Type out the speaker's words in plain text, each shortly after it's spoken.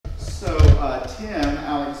Tim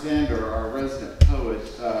Alexander, our resident poet,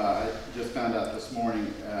 I just found out this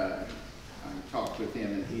morning, I talked with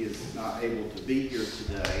him and he is not able to be here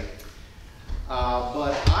today.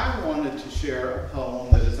 But I wanted to share a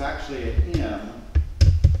poem that is actually a hymn,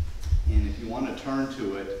 and if you want to turn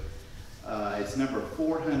to it, it's number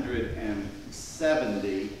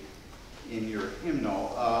 470 in your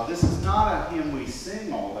hymnal. This is not a hymn we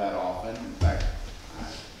sing all that often. In fact,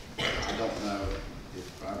 I don't know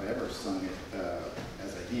if I've ever sung it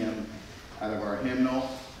as a hymn out of our hymnal.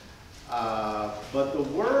 But the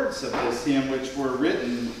words of this hymn, which were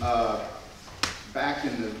written back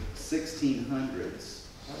in the 1600s,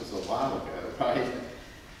 that was a while ago,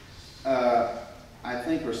 right? I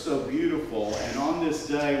think are so beautiful. And on this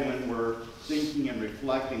day when we're thinking and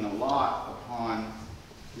reflecting a lot upon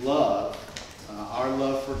love, our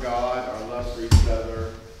love for God, our love for each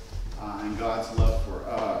other, and God's love for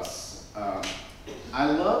us. I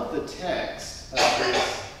love the text of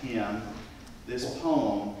this hymn, this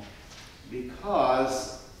poem,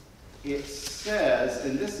 because it says,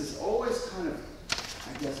 and this has always kind of,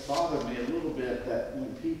 I guess, bothered me a little bit, that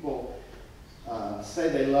when people say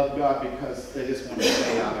they love God because they just want to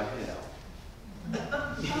stay out of hell.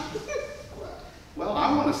 Well,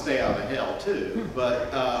 I want to stay out of hell too, but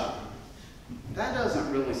that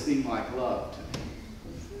doesn't really seem like love to me.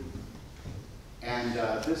 And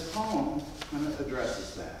this poem kind of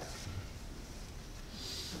addresses that.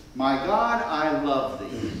 My God, I love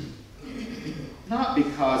thee, not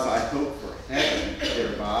because I hope for heaven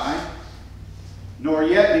thereby, nor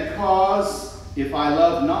yet because if I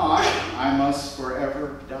love not, I must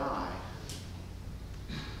forever die.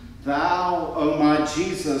 Thou, O my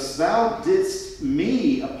Jesus, thou didst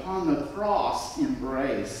me upon the cross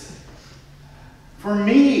embrace. For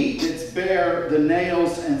me didst bear the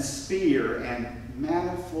nails and spear and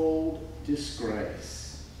manifold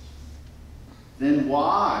disgrace. Then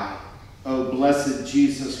why, O blessed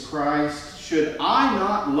Jesus Christ, should I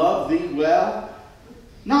not love thee well?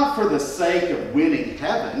 Not for the sake of winning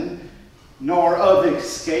heaven, nor of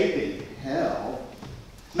escaping hell.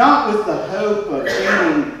 Not with the hope of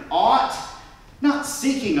gaining aught, not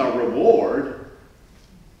seeking a reward,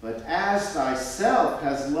 but as thyself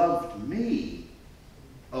hast loved me,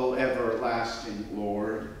 O everlasting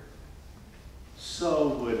Lord, so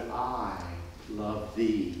would I love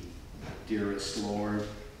thee, dearest Lord,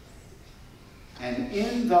 and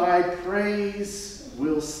in thy praise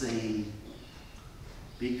will sing,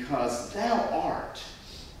 because thou art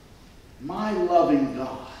my loving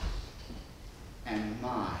God and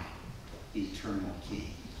my eternal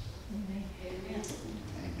King. Amen.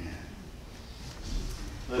 Amen.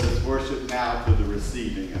 Let us worship now for the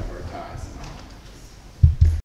receiving of our tithes.